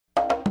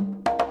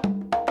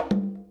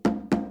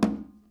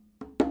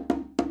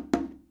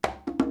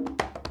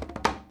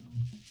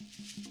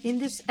In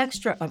this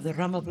extra of the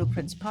Rama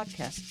Blueprints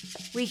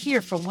podcast, we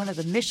hear from one of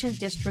the Mission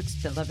District's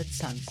beloved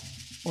sons,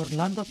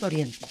 Orlando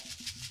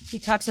Torriente. He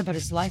talks about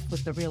his life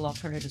with the Real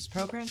Alternatives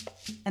program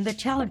and the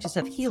challenges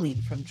of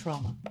healing from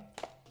trauma.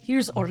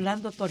 Here's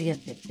Orlando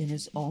Torriente in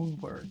his own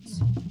words.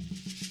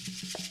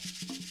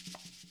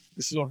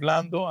 This is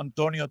Orlando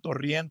Antonio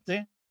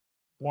Torriente,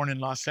 born in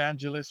Los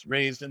Angeles,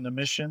 raised in the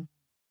Mission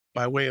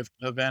by way of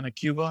Havana,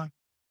 Cuba.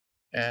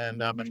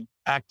 And I'm an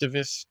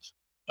activist,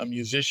 a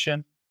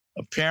musician,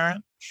 a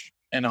parent,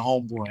 and a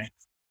homeboy.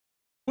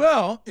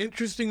 Well,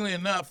 interestingly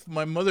enough,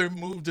 my mother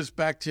moved us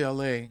back to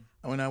LA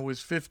when I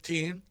was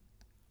 15,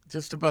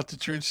 just about to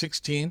turn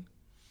 16.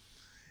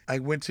 I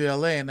went to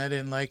LA and I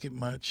didn't like it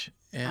much.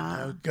 And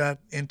I got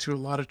into a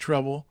lot of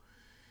trouble.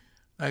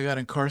 I got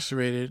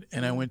incarcerated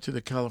and I went to the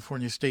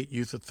California State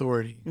Youth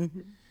Authority. Mm-hmm.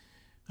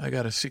 I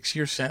got a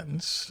 6-year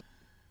sentence.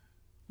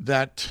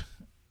 That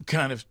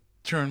kind of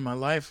turned my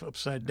life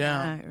upside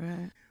down.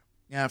 Right.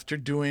 After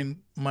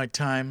doing my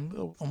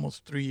time,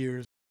 almost 3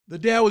 years. The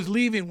day I was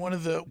leaving, one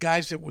of the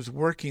guys that was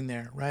working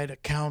there, right, a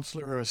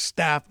counselor or a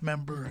staff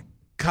member, a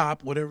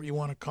cop, whatever you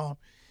want to call him,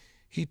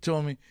 he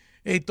told me,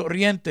 "Hey,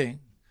 Torriente,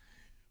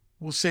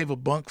 we'll save a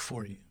bunk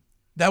for you."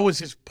 That was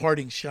his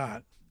parting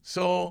shot.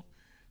 So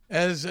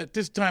as at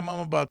this time, I'm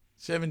about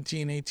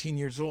 17, 18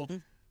 years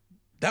old,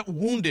 that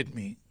wounded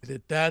me.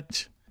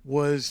 That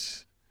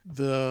was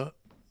the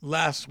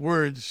last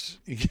words,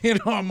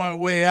 on my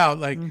way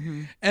out.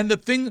 And the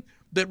thing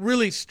that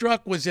really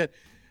struck was that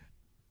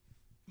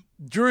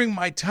during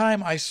my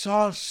time, I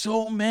saw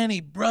so many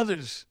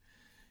brothers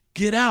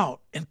get out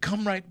and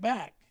come right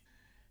back.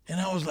 And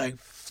I was like,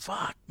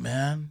 fuck,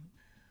 man.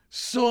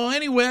 So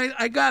anyway,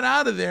 I got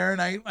out of there and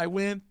I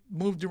went,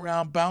 moved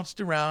around, bounced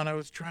around. I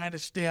was trying to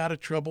stay out of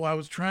trouble. I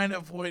was trying to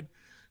avoid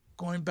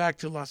going back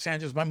to Los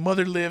Angeles. My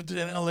mother lived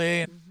in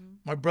LA. And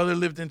my brother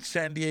lived in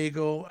San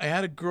Diego. I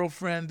had a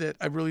girlfriend that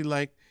I really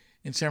liked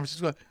in San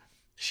Francisco.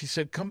 She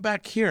said, "Come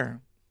back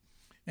here."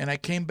 And I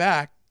came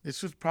back.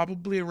 This was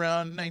probably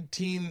around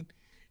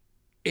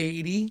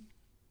 1980.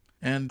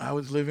 And I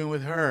was living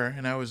with her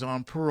and I was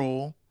on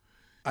parole.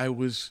 I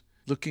was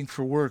looking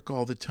for work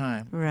all the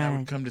time. Right. I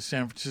would come to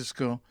San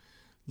Francisco,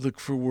 look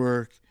for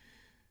work.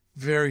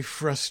 Very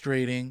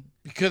frustrating.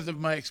 Because of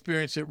my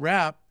experience at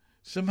RAP,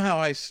 somehow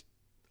I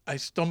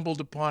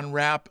stumbled upon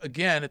RAP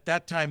again. At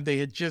that time, they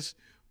had just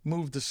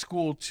moved the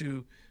school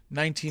to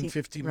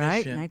 1950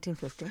 Right, Mission.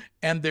 1950.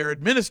 And their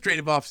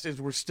administrative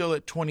offices were still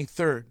at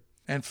 23rd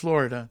and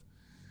Florida.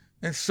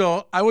 And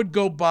so I would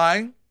go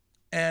by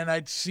and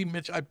I'd see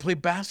Mitch. I'd play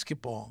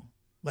basketball.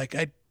 Like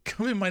I'd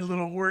come in my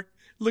little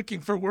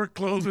looking for work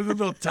clothes with a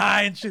little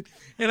tie and shit.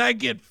 And I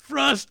get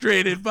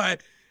frustrated by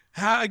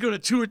how I go to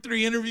 2 or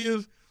 3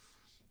 interviews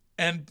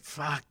and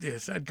fuck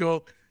this. I'd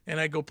go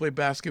play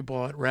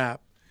basketball at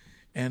RAP.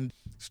 And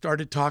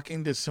started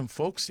talking to some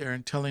folks there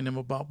and telling them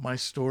about my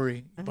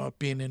story, about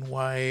being in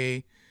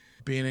YA,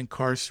 being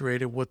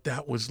incarcerated, what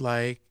that was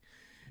like.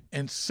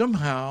 And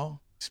somehow,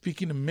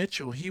 speaking to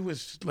Mitchell, he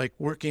was like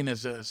working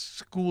as a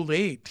school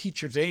aide,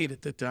 teacher's aide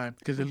at the time,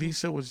 because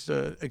Elisa was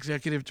the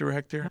executive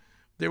director.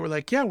 They were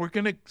like, "Yeah, we're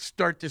going to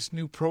start this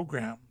new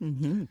program.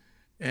 Mm-hmm.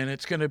 And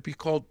it's going to be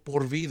called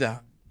Por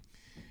Vida.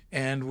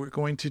 And we're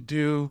going to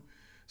do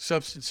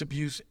substance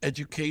abuse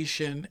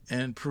education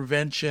and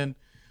prevention.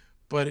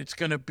 But it's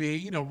going to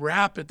be,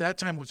 RAP at that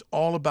time was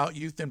all about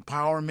youth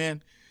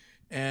empowerment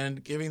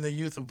and giving the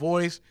youth a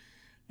voice.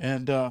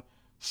 And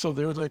so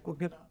they were like,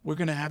 we're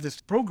gonna have this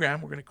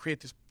program. We're going to create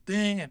this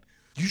thing, and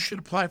you should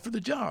apply for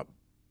the job.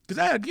 Because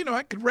I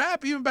could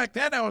rap. Even back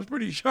then, I was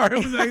pretty sharp. I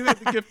was like,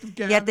 the gift of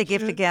gab. You had the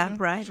gift of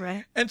gab,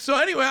 right. And so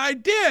anyway, I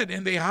did,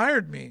 and they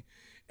hired me.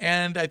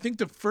 And I think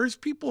the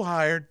first people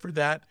hired for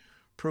that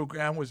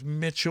program was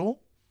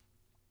Mitchell,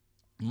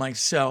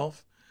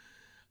 myself,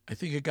 I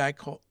think a guy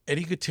called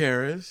Eddie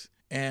Gutierrez,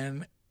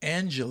 and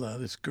Angela,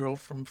 this girl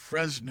from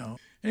Fresno.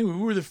 Anyway,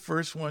 we were the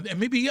first one. And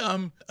maybe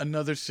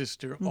another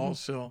sister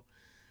also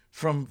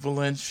from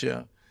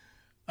Valencia.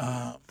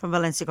 From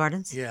Valencia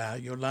Gardens? Yeah,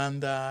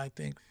 Yolanda, I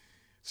think.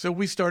 So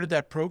we started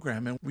that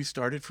program, and we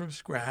started from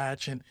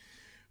scratch. And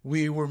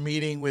we were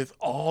meeting with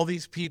all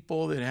these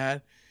people that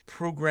had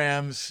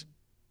programs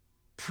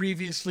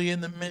previously in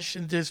the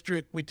Mission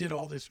District. We did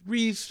all this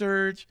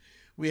research.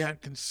 We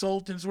had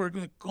consultants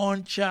working with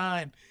Concha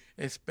and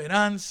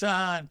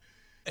Esperanza,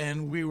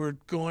 and we were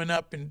going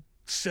up and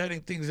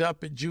setting things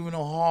up at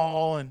juvenile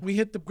hall, and we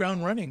hit the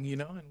ground running,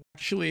 And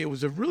actually, it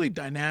was a really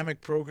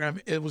dynamic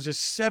program. It was a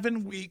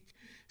 7-week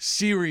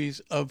series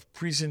of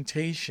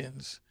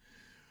presentations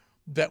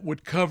that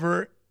would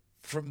cover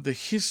from the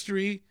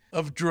history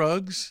of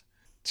drugs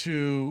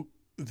to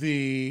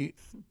the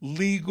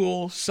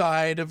legal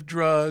side of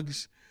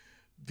drugs,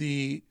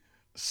 the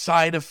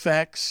side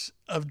effects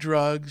of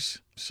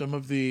drugs, some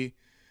of the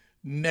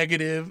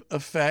negative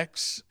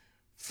effects,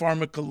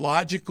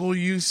 pharmacological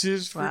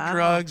uses for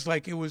drugs.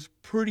 Like, it was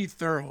pretty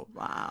thorough.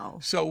 Wow.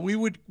 So we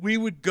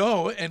would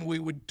go and we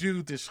would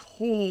do this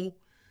whole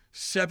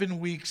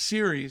 7-week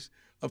series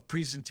of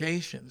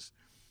presentations,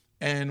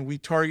 and we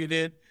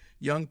targeted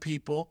young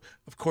people.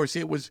 Of course,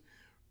 it was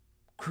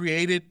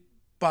created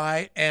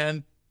by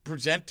and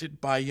presented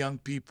by young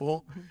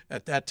people.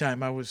 At that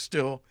time, I was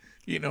still,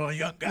 a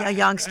young guy. A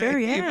youngster, right?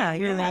 yeah.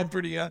 You're all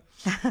pretty young.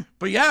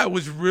 But yeah, it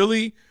was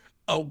really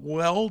a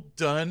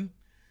well-done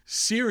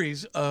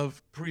series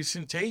of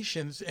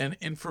presentations and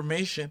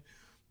information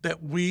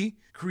that we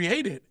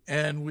created.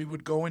 And we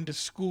would go into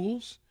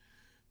schools,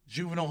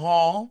 juvenile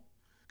hall,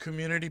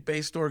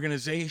 community-based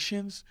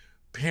organizations,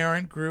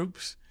 parent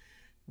groups.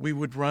 We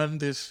would run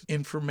this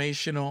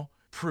informational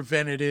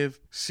preventative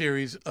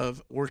series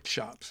of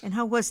workshops. And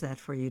how was that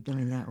for you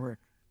doing that work?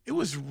 It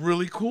was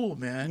really cool,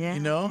 man.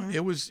 Yeah. It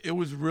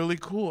was really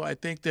cool. I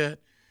think that,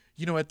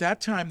 at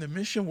that time, the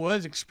mission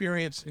was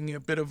experiencing a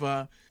bit of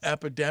a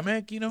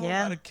epidemic. A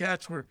lot of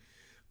cats were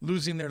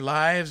losing their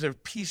lives. Their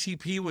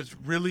PCP was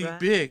really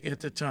big at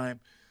the time.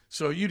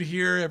 So you'd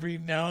hear every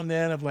now and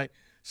then of like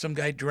some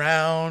guy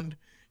drowned,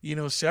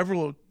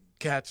 several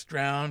cats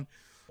drowned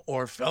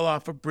or fell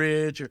off a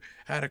bridge or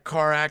had a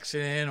car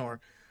accident or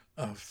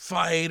a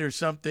fight or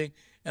something.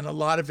 And a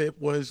lot of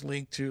it was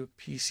linked to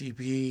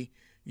PCP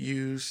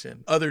use,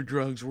 and other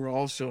drugs were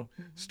also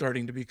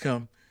starting to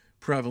become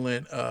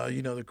prevalent.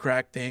 The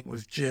crack thing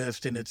was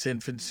just in its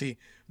infancy.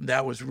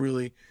 That was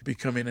really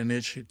becoming an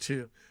issue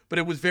too. But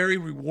it was very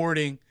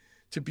rewarding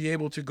to be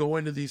able to go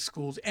into these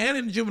schools and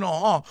in juvenile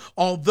hall,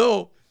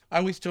 although I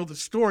always tell the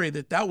story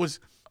that was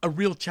a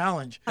real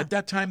challenge. At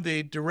that time,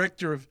 the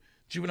director of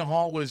juvenile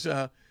hall was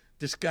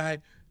this guy,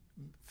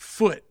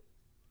 Foote,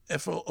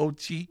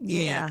 F-O-O-T-E,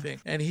 Yeah. I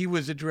think. And he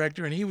was a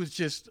director, and he was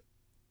just,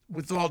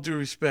 with all due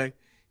respect,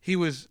 he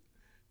was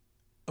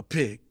a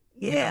pig.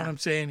 You know what I'm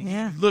saying?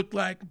 Yeah. He looked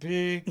like a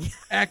pig,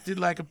 acted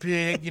like a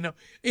pig,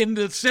 in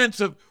the sense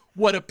of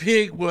what a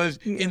pig was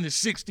in the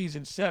 60s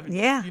and 70s.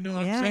 Yeah. You know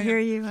what I'm Yeah, saying?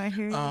 I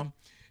hear you.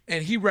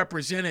 And he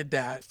represented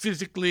that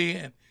physically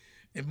and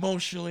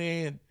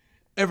emotionally and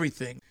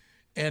everything.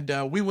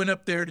 And we went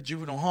up there to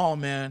juvenile hall,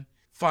 man,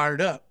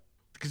 fired up,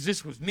 because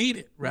this was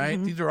needed,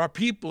 right? These are our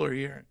people are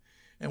here.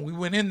 And we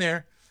went in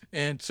there,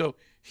 and so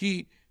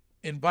he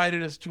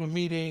invited us to a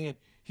meeting, and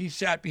he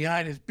sat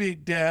behind his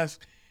big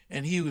desk,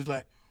 and he was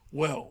like,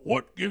 well,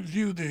 what gives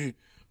you the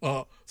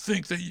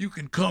think that you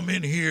can come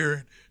in here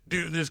and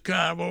do this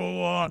kind of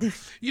blah, blah,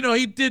 blah.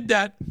 He did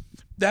that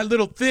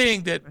little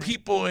thing that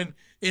people in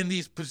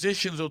these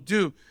positions will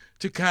do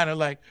to kind of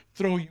like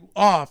throw you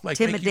off, like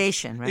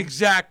Intimidation, right?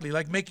 Exactly,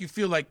 like make you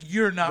feel like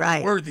you're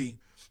not worthy.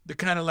 The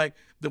kind of like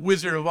the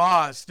Wizard of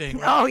Oz thing,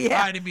 right? Oh,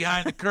 yeah. Hiding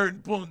behind the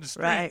curtain, pulling the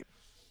string. Right.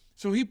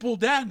 So he pulled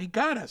that and he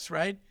got us,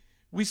 right?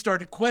 We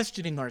started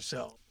questioning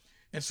ourselves.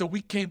 And so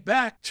we came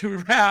back to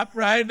rap,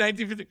 right?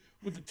 1950,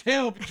 with the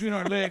tail between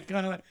our legs,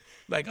 kind of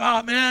like,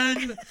 oh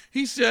man,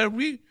 he said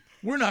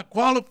we're not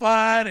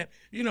qualified, and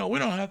we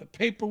don't have the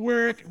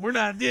paperwork, and we're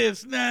not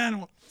this and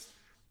that.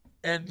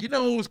 And it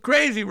was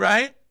crazy,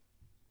 right?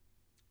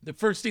 The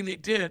first thing they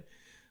did,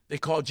 they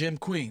called Jim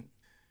Queen.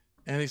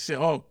 And they said,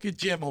 oh, get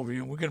Jim over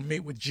here. We're going to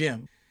meet with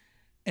Jim.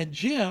 And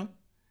Jim,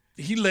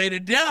 he laid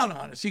it down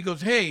on us. He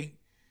goes, hey,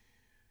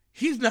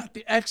 he's not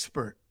the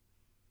expert.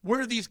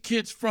 Where are these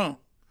kids from?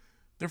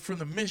 They're from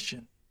the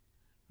mission.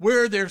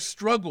 Where are their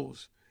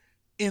struggles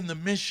in the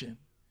mission?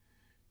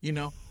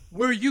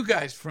 Where are you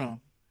guys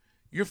from?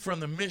 You're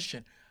from the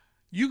mission.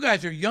 You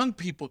guys are young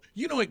people.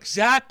 You know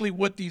exactly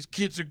what these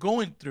kids are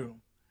going through,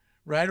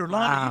 right?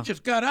 Orlando, you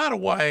just got out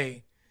of YA.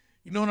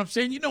 You know what I'm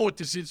saying? You know what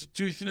this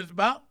institution is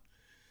about.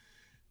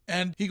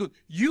 And he goes,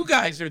 you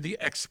guys are the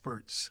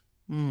experts.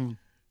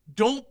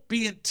 Don't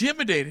be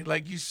intimidated.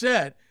 Like you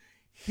said,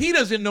 he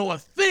doesn't know a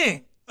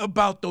thing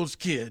about those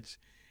kids.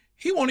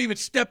 He won't even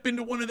step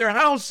into one of their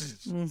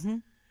houses.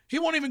 He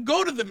won't even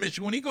go to the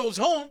mission. When he goes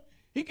home,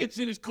 he gets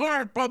in his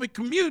car and probably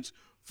commutes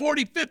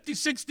 40, 50,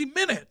 60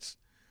 minutes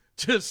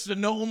to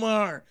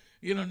Sonoma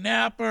or,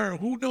 Napa or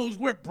who knows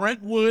where,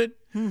 Brentwood.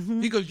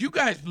 He goes, you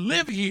guys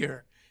live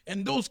here,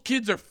 and those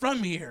kids are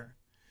from here.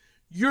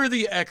 You're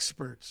the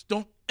experts.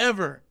 Don't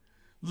ever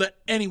let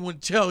anyone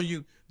tell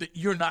you that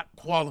you're not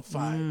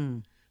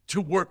qualified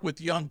to work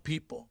with young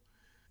people.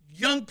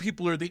 Young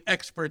people are the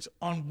experts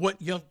on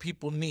what young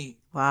people need.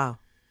 Wow.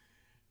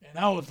 And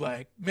I was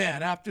like,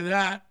 man, after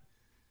that,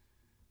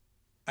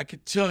 I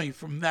could tell you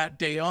from that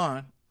day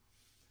on,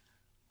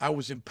 I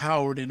was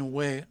empowered in a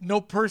way.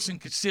 No person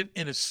could sit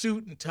in a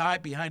suit and tie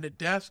behind a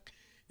desk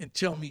and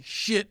tell me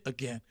shit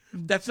again.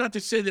 That's not to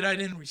say that I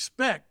didn't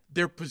respect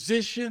their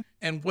position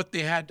and what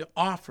they had to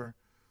offer,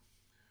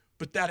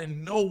 but that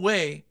in no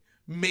way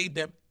made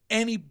them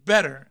any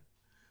better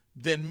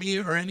than me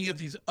or any of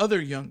these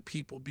other young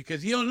people,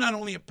 because he not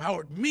only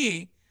empowered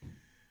me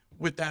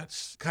with that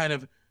kind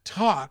of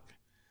talk,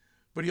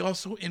 but he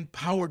also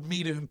empowered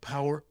me to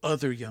empower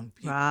other young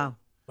people. Wow.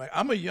 Like,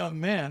 I'm a young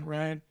man,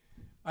 right?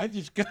 I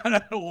just got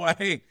out of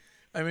YA.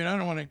 I mean, I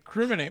don't want to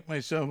incriminate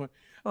myself.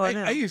 Oh,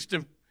 I used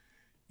to,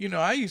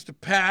 I used to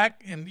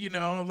pack, and,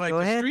 like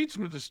the streets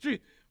were the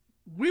street.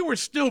 We were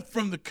still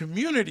from the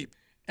community,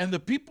 and the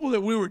people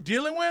that we were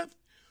dealing with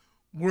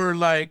were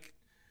like,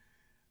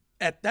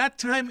 at that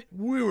time,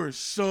 we were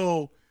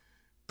so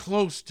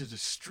close to the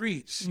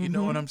streets. You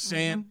know what I'm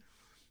saying?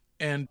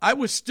 And I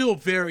was still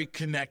very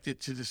connected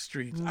to the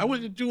streets. I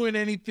wasn't doing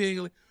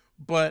anything,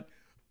 but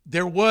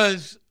there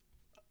was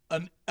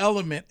an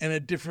element and a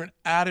different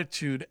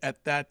attitude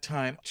at that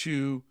time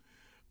to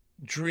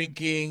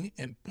drinking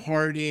and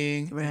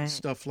partying and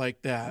stuff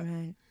like that.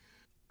 Right.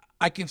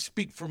 I can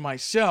speak for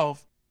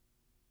myself.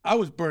 I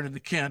was burning the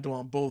candle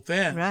on both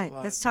ends. Right.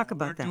 Let's talk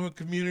about that. We're doing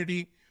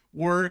community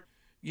work,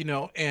 you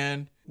know,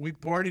 and we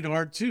partied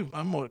hard too.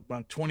 I'm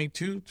about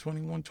 22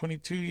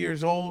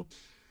 years old.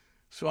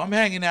 So I'm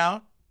hanging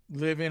out,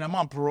 living. I'm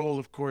on parole,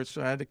 of course,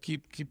 so I had to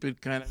keep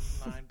it kind of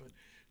in line. But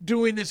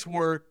doing this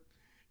work,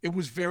 it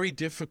was very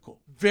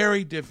difficult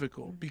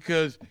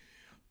because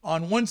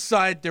on one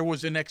side, there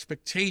was an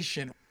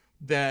expectation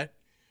that,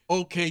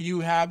 okay, you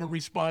have a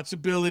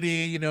responsibility,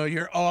 you know,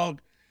 you're all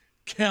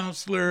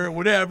counselor,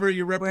 whatever,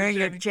 you're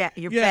representing. Wear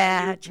your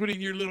badge. You're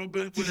putting your little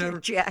bit, whatever. Your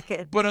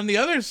jacket. But on the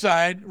other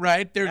side,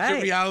 right, there's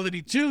the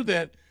reality too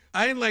that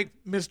I ain't like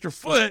Mr.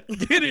 Foot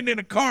getting in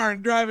a car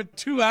and driving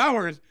 2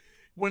 hours.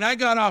 When I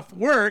got off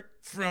work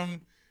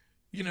from,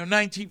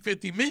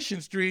 1950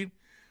 Mission Street,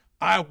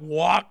 I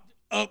walked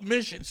up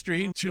Mission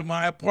Street to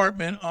my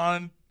apartment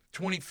on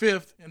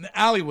 25th in the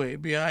alleyway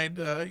behind,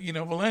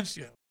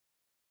 Valencia.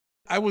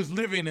 I was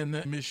living in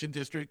the Mission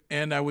District,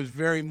 and I was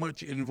very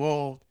much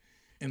involved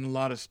in a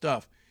lot of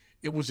stuff.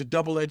 It was a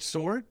double-edged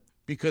sword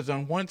because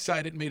on one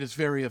side, it made us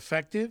very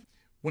effective.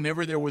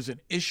 Whenever there was an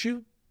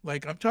issue,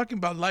 like I'm talking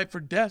about life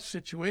or death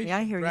situation, yeah,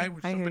 I hear right?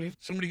 You. Where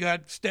somebody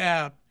got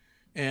stabbed,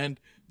 and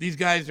these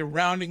guys are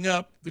rounding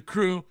up the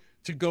crew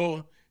to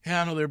go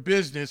handle their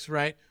business,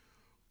 right?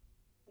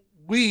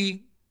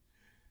 And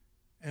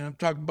I'm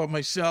talking about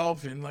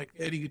myself and like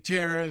Eddie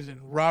Gutierrez and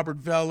Robert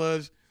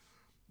Velas,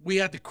 we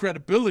had the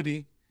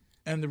credibility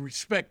and the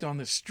respect on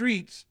the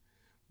streets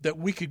that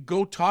we could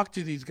go talk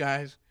to these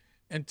guys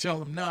and tell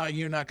them, nah,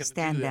 you're not going to do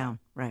that. Stand down,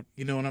 right.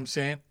 You know what I'm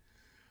saying?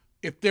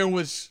 If there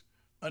was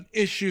an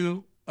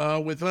issue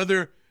with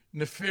other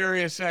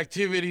nefarious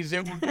activities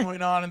that were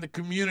going on in the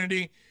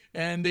community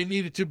and they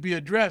needed to be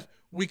addressed,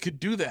 we could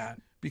do that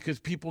because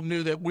people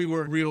knew that we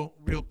were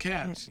real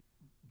cats.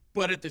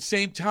 But at the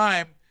same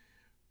time,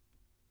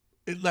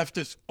 it left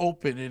us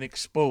open and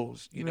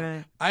exposed.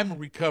 Right. I'm a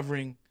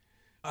recovering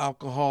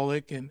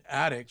alcoholic and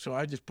addict, so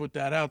I just put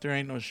that out there.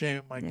 Ain't no shame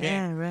in my game.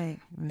 Yeah, right.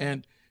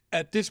 And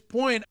at this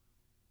point,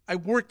 I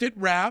worked at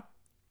RAP,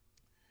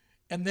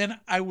 and then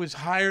I was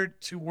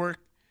hired to work,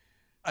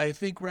 I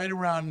think right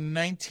around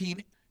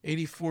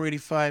 1984,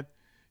 85.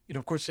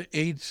 Of course, the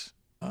AIDS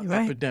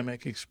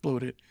epidemic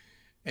exploded.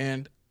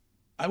 And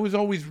I was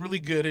always really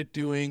good at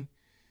doing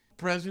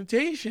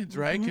presentations,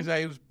 right? Because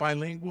I was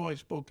bilingual. I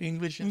spoke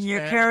English and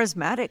You're Spanish.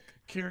 charismatic.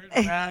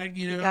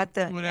 Got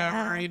the,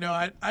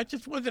 whatever, I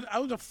just wasn't, I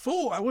was a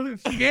fool. I wasn't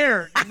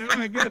scared.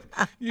 I guess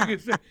you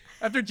could say.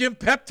 After Jim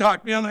pep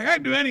talked me, I'm like, I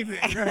can do anything.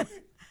 Right?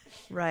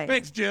 Right.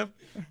 Thanks, Jim.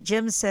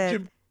 Jim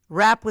said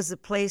rap was a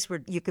place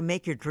where you can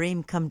make your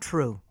dream come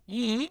true.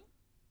 Mm-hmm.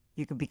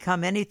 You can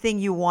become anything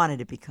you wanted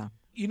to become.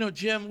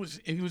 Jim was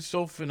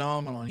so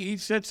phenomenal. He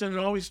said something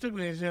that always stuck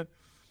with me. He said,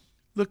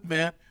 look,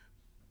 man,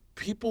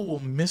 people will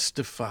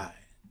mystify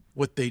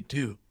what they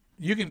do.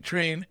 You can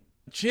train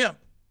a chimp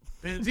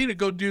to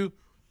go do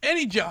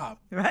any job.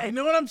 Right. You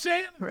know what I'm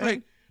saying? Right.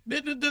 Like,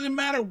 it doesn't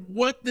matter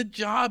what the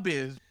job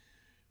is.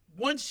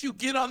 Once you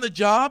get on the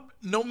job,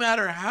 no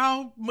matter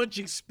how much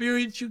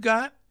experience you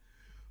got,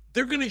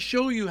 they're going to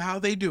show you how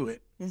they do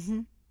it.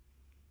 Mm-hmm.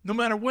 No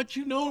matter what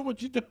you know or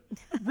what you do.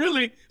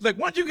 Really, like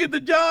once you get the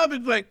job,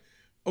 it's like,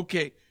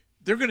 okay,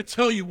 they're going to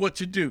tell you what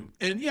to do.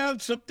 And yeah,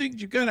 some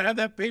things you got to have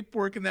that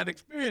paperwork and that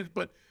experience.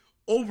 But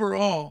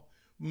overall,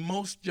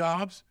 most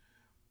jobs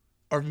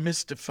are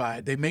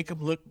mystified. They make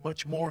them look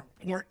much more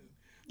important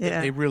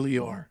than they really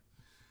are.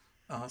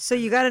 So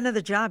you got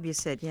another job, you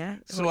said, yeah?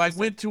 So I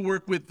went to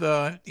work with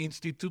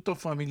Instituto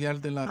Familiar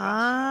de la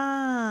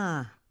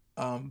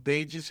Raza.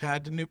 They just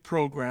had a new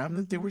program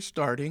that they were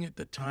starting. At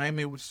the time,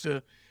 it was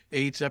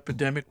AIDS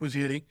epidemic was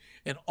hitting,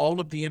 and all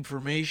of the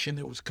information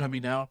that was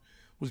coming out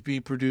was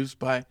being produced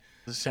by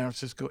the San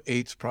Francisco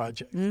AIDS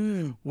Project,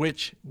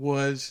 which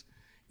was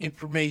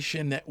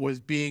information that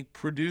was being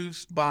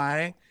produced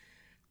by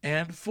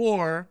and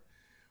for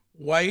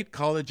white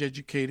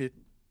college-educated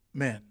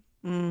men,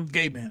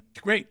 gay men.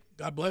 Great,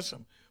 God bless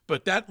them.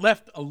 But that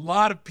left a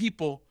lot of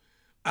people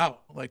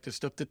out. Like the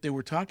stuff that they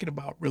were talking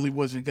about really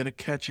wasn't going to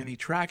catch any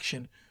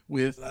traction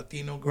with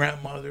Latino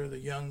grandmother, the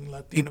young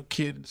Latino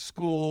kid in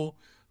school,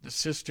 the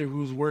sister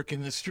who's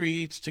working the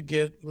streets to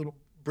get a little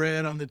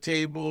bread on the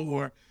table,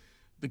 or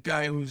the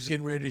guy who's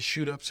getting ready to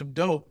shoot up some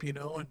dope,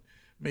 and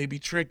maybe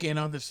trick in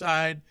on the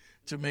side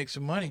to make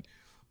some money.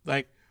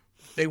 Like,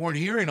 they weren't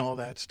hearing all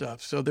that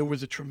stuff. So there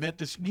was a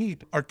tremendous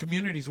need. Our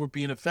communities were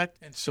being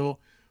affected. And so,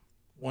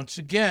 once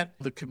again,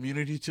 the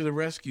community to the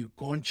rescue.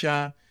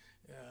 Concha,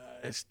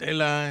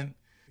 Estela, and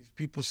these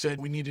people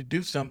said, we need to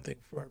do something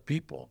for our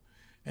people.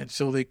 And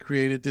so they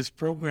created this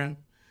program,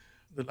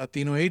 the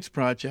Latino AIDS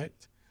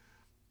Project.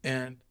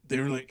 And they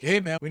were like, hey,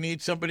 man, we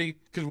need somebody,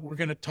 because we're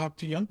going to talk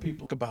to young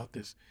people about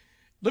this.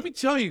 Let me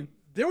tell you,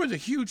 there was a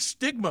huge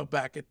stigma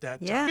back at that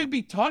time. Yeah. We'd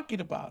be talking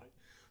about it.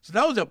 So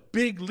that was a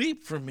big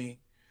leap for me.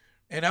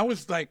 And I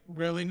was like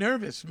really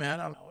nervous, man.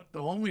 I don't know what the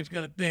homie's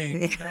going to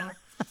think, you know,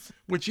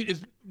 which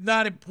is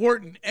not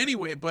important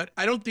anyway. But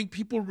I don't think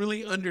people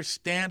really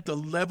understand the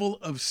level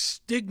of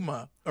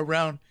stigma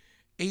around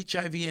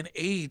HIV and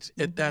AIDS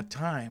at that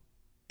time.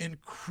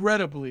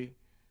 Incredibly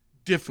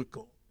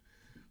difficult.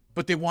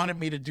 But they wanted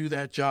me to do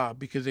that job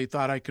because they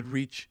thought I could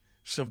reach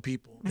some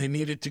people. They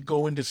needed to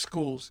go into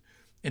schools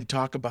and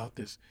talk about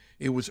this.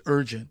 It was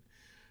urgent.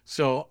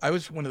 So I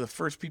was one of the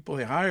first people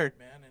they hired,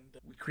 man.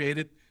 And we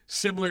created,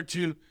 similar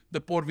to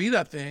the Por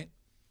Vida thing,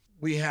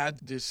 we had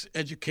this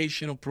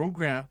educational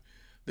program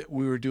that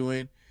we were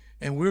doing,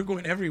 and we were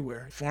going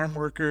everywhere. Farm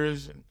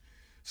workers and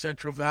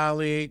Central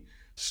Valley,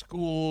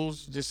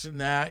 schools, this and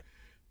that,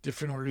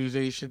 different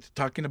organizations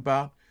talking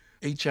about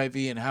HIV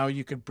and how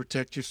you can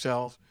protect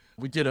yourself.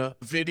 We did a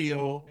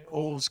video,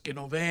 Ojos que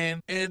no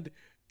ven. And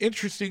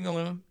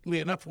interestingly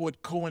enough,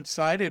 what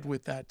coincided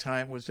with that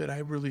time was that I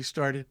really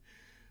started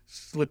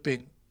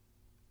slipping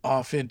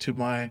off into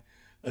my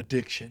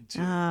addiction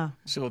too.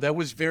 So that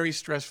was very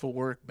stressful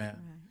work, man.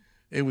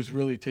 Right. It was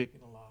really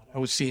taking a lot. I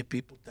was seeing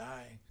people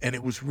die, and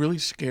it was really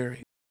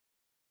scary.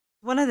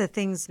 One of the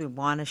things we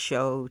want to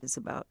show is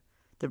about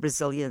the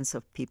resilience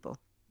of people.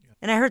 Yeah.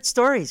 And I heard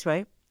stories,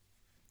 right?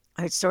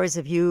 I heard stories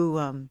of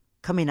you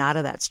coming out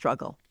of that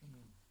struggle.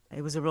 Mm-hmm.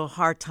 It was a real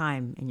hard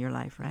time in your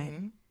life, right?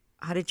 Mm-hmm.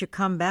 How did you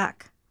come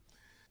back?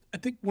 I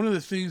think one of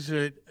the things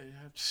that I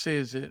have to say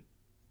is that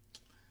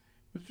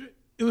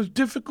it was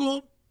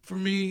difficult for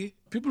me.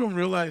 People don't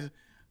realize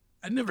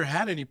I never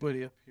had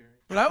anybody up here.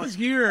 But I was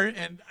here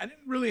and I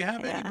didn't really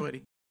have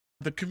anybody.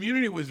 The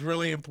community was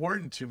really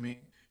important to me.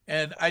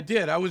 And I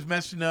did. I was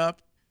messing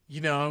up. You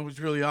know, it was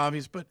really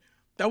obvious. But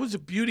that was the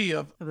beauty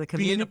of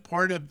being a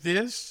part of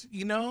this,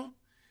 you know,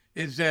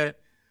 is that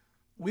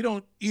we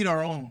don't eat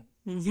our own.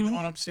 Mm-hmm. You know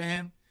what I'm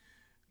saying?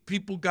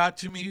 People got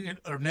to me,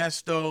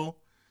 Ernesto,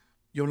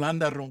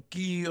 Yolanda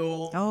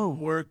Ronquillo,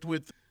 worked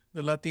with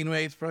the Latino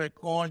AIDS Project,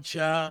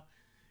 Concha,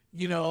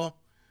 you know,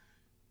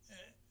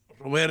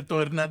 Roberto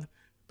Hernandez,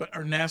 but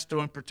Ernesto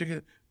in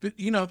particular. But,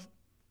 you know,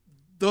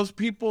 those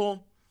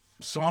people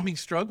saw me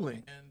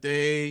struggling, and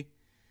they,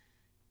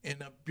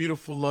 in a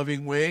beautiful,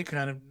 loving way,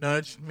 kind of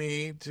nudged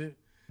me to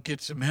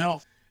get some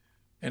help.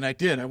 And I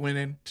did. I went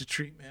into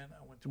treatment.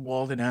 I went to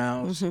Walden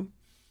House. Mm-hmm.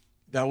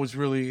 That was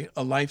really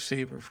a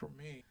lifesaver for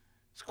me.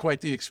 It's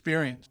quite the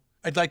experience.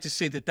 I'd like to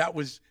say that that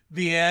was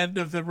the end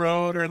of the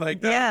road, or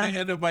like the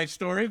end of my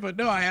story, but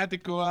no, I had to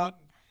go out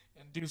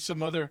and do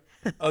some other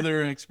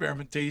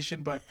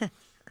experimentation. But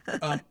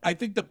I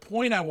think the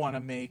point I want to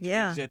make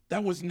is that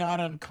that was not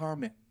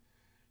uncommon.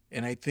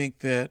 And I think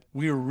that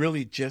we were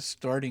really just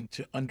starting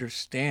to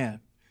understand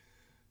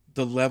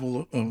the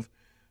level of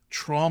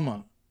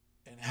trauma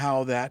and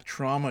how that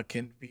trauma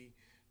can be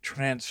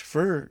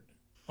transferred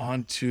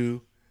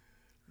onto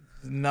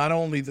not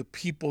only the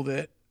people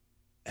that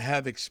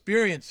have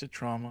experienced the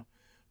trauma,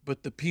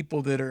 but the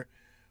people that are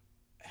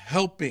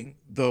helping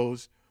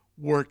those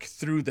work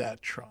through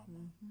that trauma,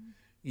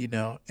 you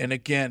know? And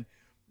again,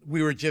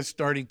 we were just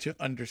starting to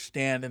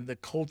understand, and the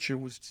culture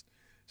was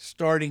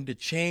starting to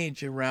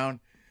change around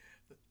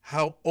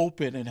how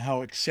open and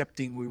how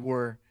accepting we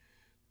were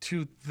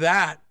to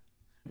that,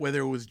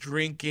 whether it was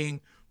drinking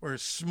or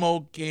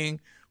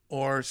smoking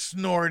or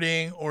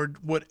snorting or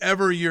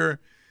whatever your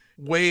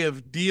way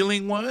of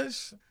dealing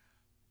was.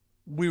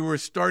 We were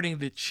starting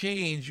to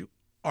change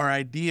our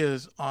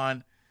ideas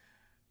on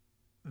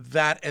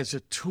that as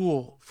a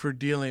tool for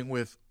dealing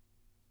with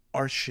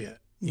our shit,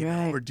 you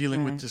know, or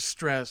dealing with the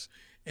stress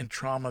and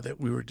trauma that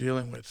we were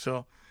dealing with.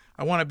 So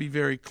I want to be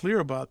very clear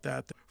about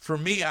that. For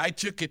me, I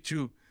took it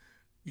to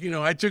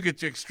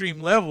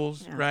extreme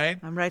levels, right?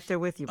 I'm right there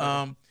with you,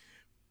 brother.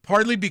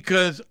 Partly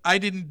because I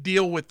didn't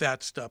deal with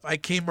that stuff. I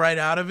came right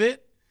out of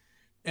it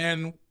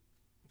and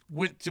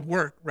went to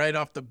work right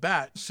off the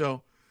bat.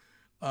 So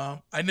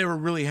I never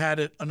really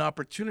had an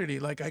opportunity.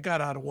 Like, I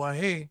got out of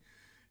YA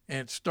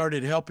and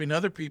started helping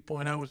other people,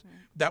 and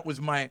that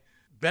was my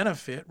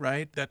benefit,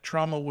 right? That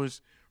trauma was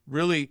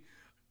really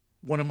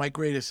one of my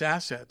greatest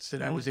assets,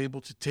 that I was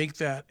able to take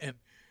that and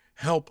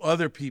help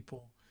other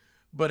people.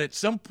 But at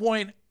some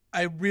point,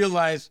 I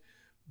realized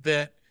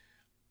that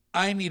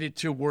I needed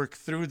to work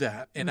through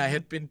that, and I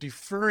had been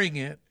deferring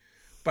it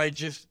by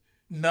just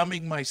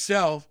numbing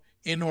myself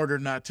in order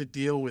not to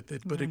deal with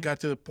it. But it got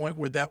to the point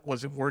where that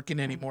wasn't working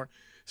anymore.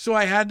 So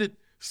I had to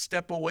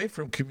step away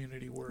from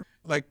community work,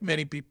 like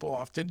many people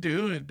often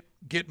do, and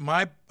get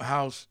my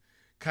house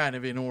kind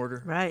of in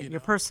order. Right, your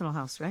personal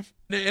house, right?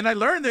 And I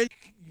learned that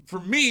for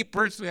me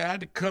personally, I had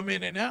to come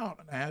in and out.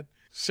 And I had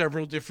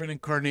several different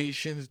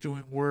incarnations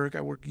doing work.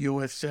 I worked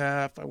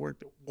USF, I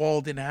worked at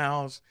Walden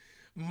House.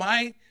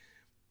 My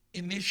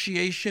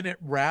initiation at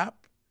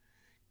rap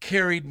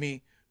carried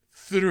me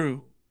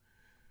through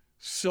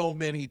so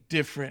many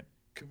different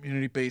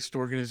community-based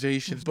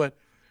organizations, but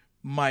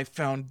my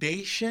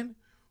foundation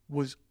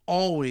was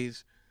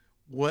always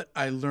what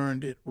I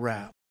learned at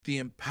rap.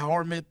 The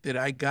empowerment that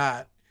I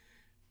got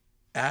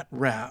at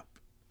rap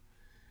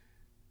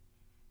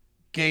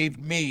gave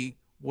me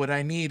what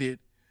I needed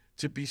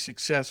to be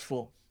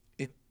successful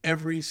in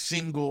every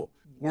single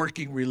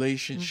working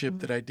relationship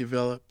that I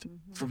developed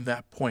from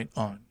that point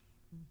on.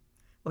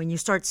 When you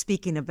start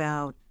speaking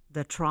about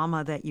the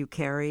trauma that you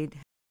carried,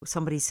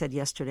 somebody said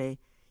yesterday,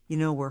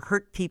 we're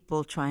hurt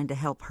people trying to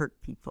help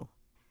hurt people.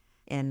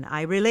 And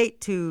I relate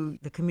to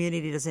the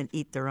community doesn't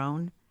eat their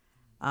own,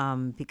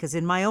 because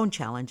in my own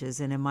challenges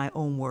and in my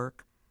own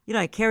work,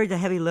 I carried the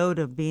heavy load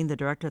of being the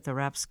director at the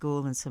rap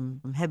school and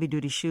some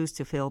heavy-duty shoes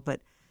to fill,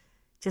 but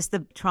just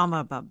the trauma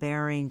about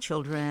bearing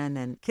children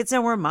and kids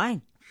that weren't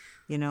mine,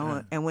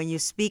 And when you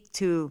speak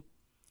to,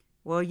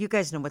 well, you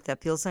guys know what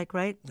that feels like,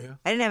 right? Yeah.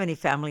 I didn't have any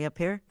family up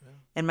here,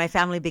 and my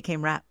family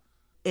became rap.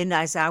 And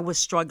as I was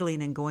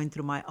struggling and going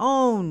through my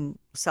own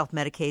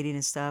self-medicating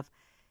and stuff,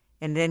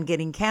 and then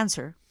getting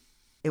cancer,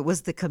 it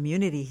was the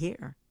community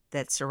here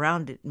that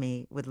surrounded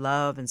me with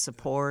love and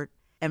support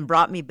and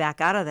brought me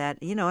back out of that,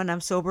 and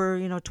I'm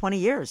sober, 20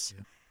 years.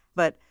 Yeah.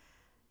 But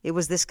it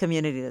was this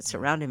community that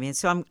surrounded me. And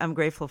so I'm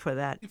grateful for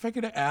that. If I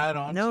could add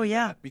on to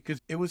that, because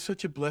it was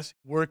such a blessing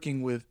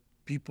working with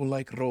people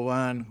like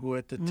Rowan, who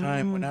at the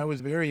time, when I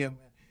was very young,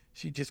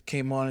 she just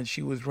came on and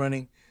she was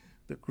running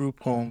the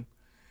group home.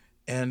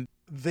 And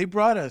they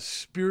brought a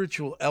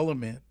spiritual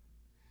element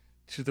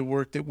to the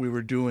work that we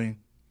were doing.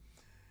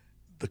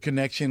 The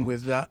connection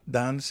with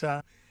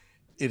danza,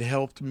 it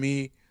helped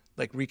me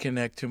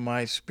reconnect to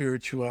my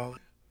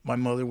spirituality. My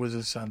mother was a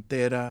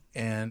santera,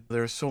 and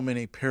there are so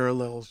many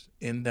parallels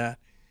in that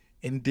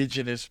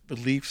indigenous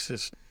belief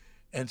system.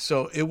 And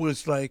so it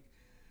was like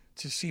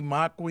to see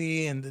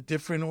Macui and the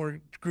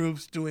different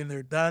groups doing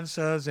their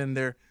danzas and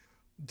their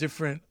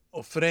different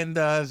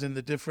ofrendas and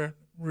the different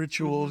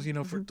rituals,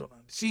 for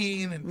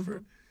Tonancin and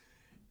for...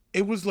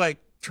 It was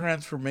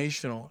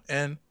transformational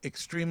and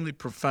extremely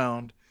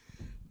profound.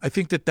 I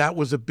think that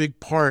was a big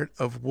part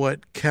of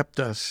what kept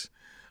us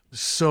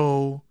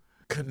so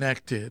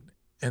connected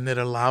and that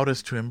allowed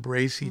us to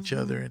embrace each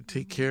other and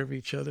take care of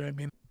each other. I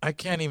mean, I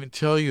can't even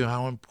tell you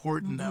how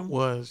important that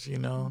was,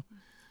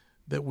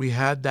 that we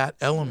had that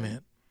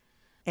element.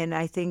 And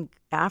I think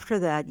after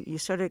that, you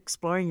started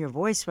exploring your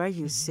voice, right?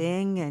 You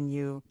sing and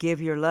you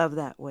give your love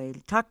that way.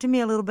 Talk to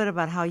me a little bit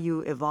about how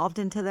you evolved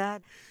into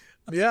that.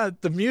 Yeah,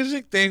 the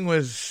music thing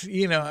was,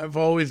 I've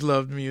always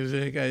loved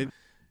music.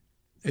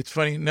 It's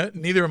funny,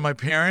 neither of my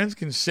parents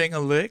can sing a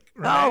lick,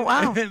 right? Oh,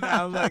 wow. And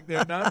I'm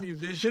they're not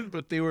musicians,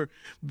 but they were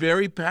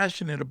very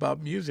passionate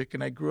about music.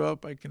 And I grew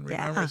up, I can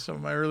remember some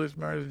of my earliest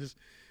memories just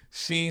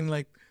seeing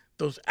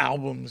those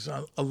albums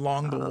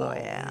along the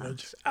wall,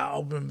 just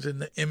albums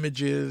and the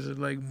images of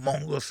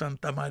Mongo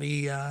Santa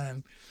Maria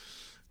and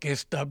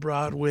Orquesta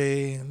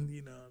Broadway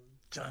and,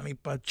 Johnny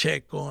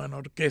Pacheco and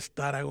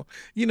Orquesta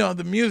Aragon.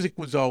 The music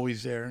was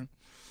always there.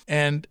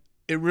 And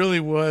it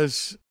really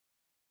was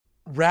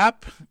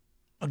rap.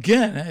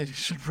 Again,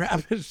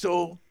 rap is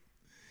so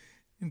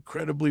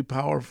incredibly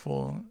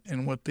powerful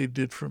in what they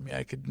did for me.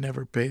 I could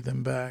never pay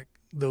them back,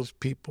 those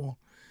people.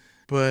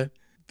 But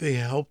they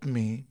helped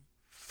me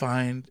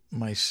find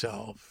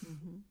myself.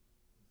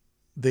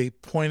 They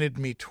pointed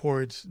me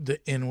towards the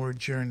inward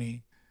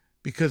journey.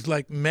 Because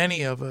like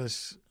many of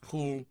us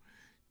who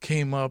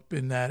came up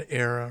in that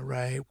era,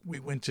 right? We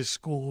went to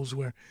schools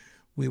where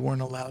we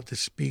weren't allowed to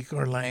speak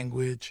our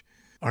language.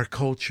 Our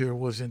culture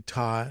wasn't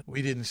taught.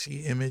 We didn't see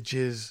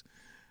images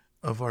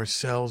of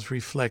ourselves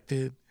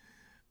reflected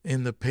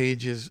in the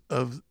pages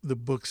of the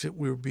books that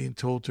we were being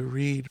told to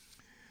read.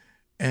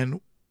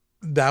 And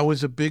that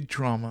was a big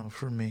trauma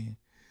for me.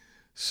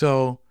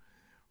 So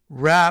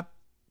rap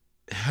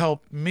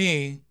helped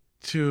me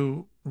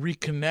to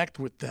reconnect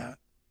with that.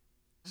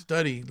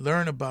 Study,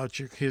 learn about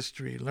your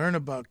history, learn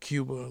about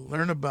Cuba,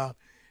 learn about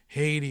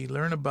Haiti,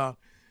 learn about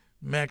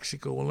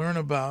Mexico, learn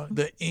about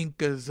the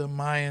Incas, the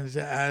Mayans,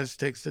 the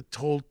Aztecs, the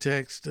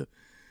Toltecs,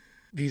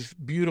 these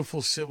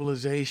beautiful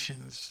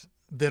civilizations,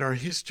 that our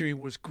history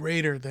was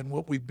greater than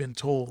what we've been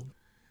told.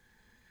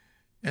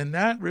 And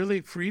that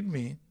really freed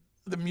me.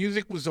 The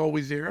music was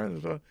always there.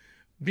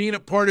 Being a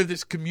part of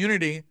this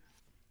community,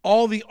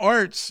 all the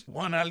arts,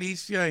 Juan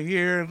Alicia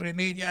here,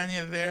 Rene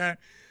Yanez there,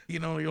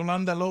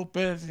 Yolanda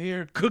Lopez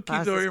here,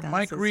 Cookie's over here,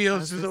 Mike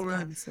Rios is over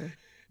there.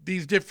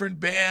 These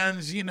different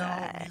bands,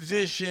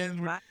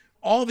 musicians,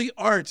 all the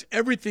arts,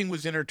 everything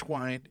was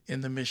intertwined in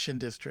the Mission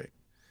District.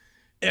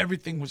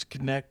 Everything was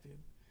connected.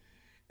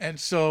 And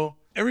so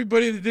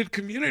everybody that did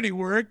community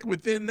work,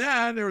 within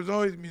that, there was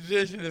always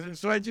musicians. And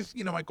so I just,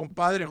 my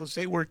compadre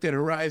Jose worked at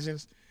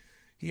Horizons.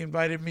 He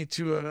invited me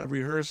to a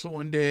rehearsal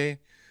one day.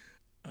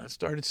 I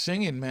started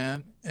singing,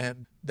 man.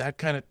 And that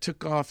kind of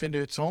took off into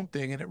its own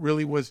thing. And it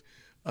really was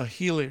a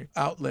healing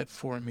outlet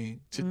for me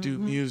to do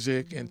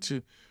music and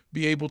to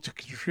be able to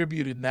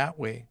contribute in that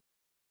way.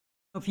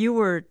 If you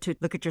were to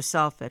look at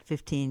yourself at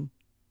 15,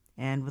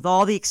 and with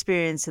all the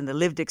experience and the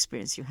lived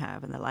experience you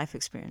have and the life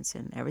experience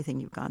and everything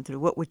you've gone through,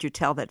 what would you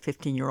tell that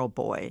 15-year-old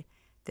boy,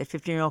 that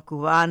 15-year-old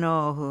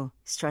Cubano who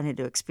is trying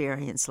to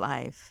experience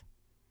life?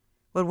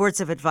 What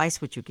words of advice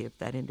would you give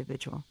that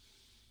individual?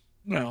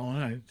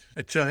 No,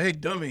 I tell, hey,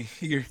 dummy,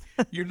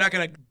 you're not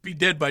gonna be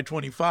dead by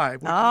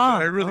 25. Which is what Oh,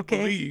 I really okay.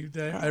 believed.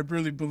 I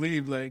really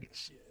believe, like,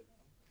 shit.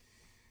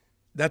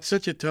 That's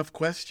such a tough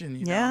question.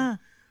 You know? Yeah.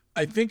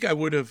 I think I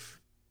would have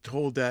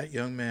told that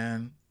young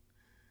man,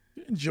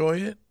 enjoy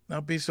it,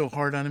 not be so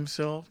hard on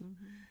himself.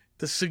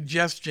 The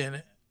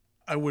suggestion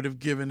I would have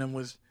given him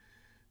was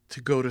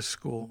to go to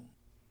school,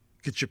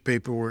 get your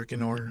paperwork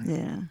in order.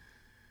 Yeah.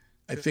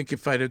 I think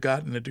if I'd have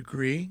gotten a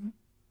degree,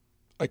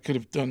 I could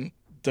have done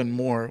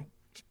more,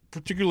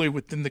 particularly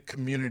within the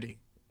community.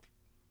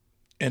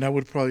 And I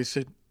would have probably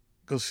said,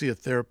 go see a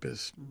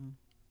therapist.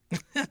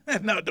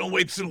 No, don't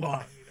wait too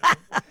long.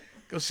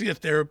 Go see a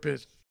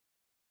therapist.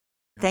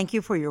 Thank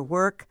you for your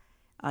work,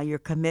 your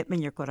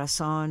commitment, your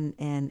corazón,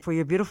 and for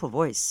your beautiful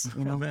voice.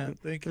 You know, Man,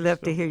 thank you.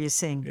 love to hear you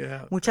sing.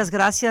 Yeah. Muchas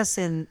gracias,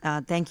 and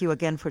thank you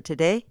again for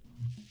today.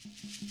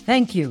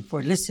 Thank you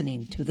for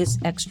listening to this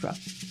extra,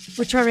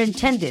 which are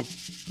intended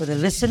for the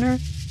listener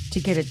to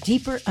get a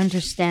deeper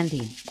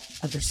understanding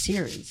of the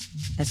series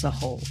as a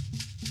whole.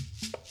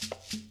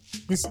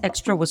 This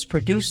extra was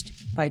produced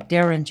by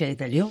Darren J.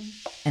 De Leon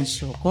and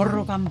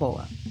Socorro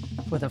Gamboa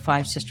for the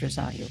Five Sisters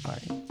Audio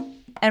Party.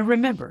 And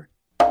remember,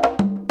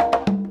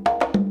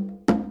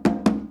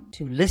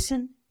 to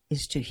listen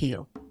is to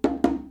heal.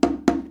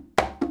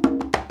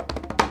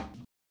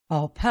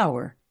 All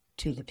power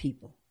to the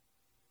people.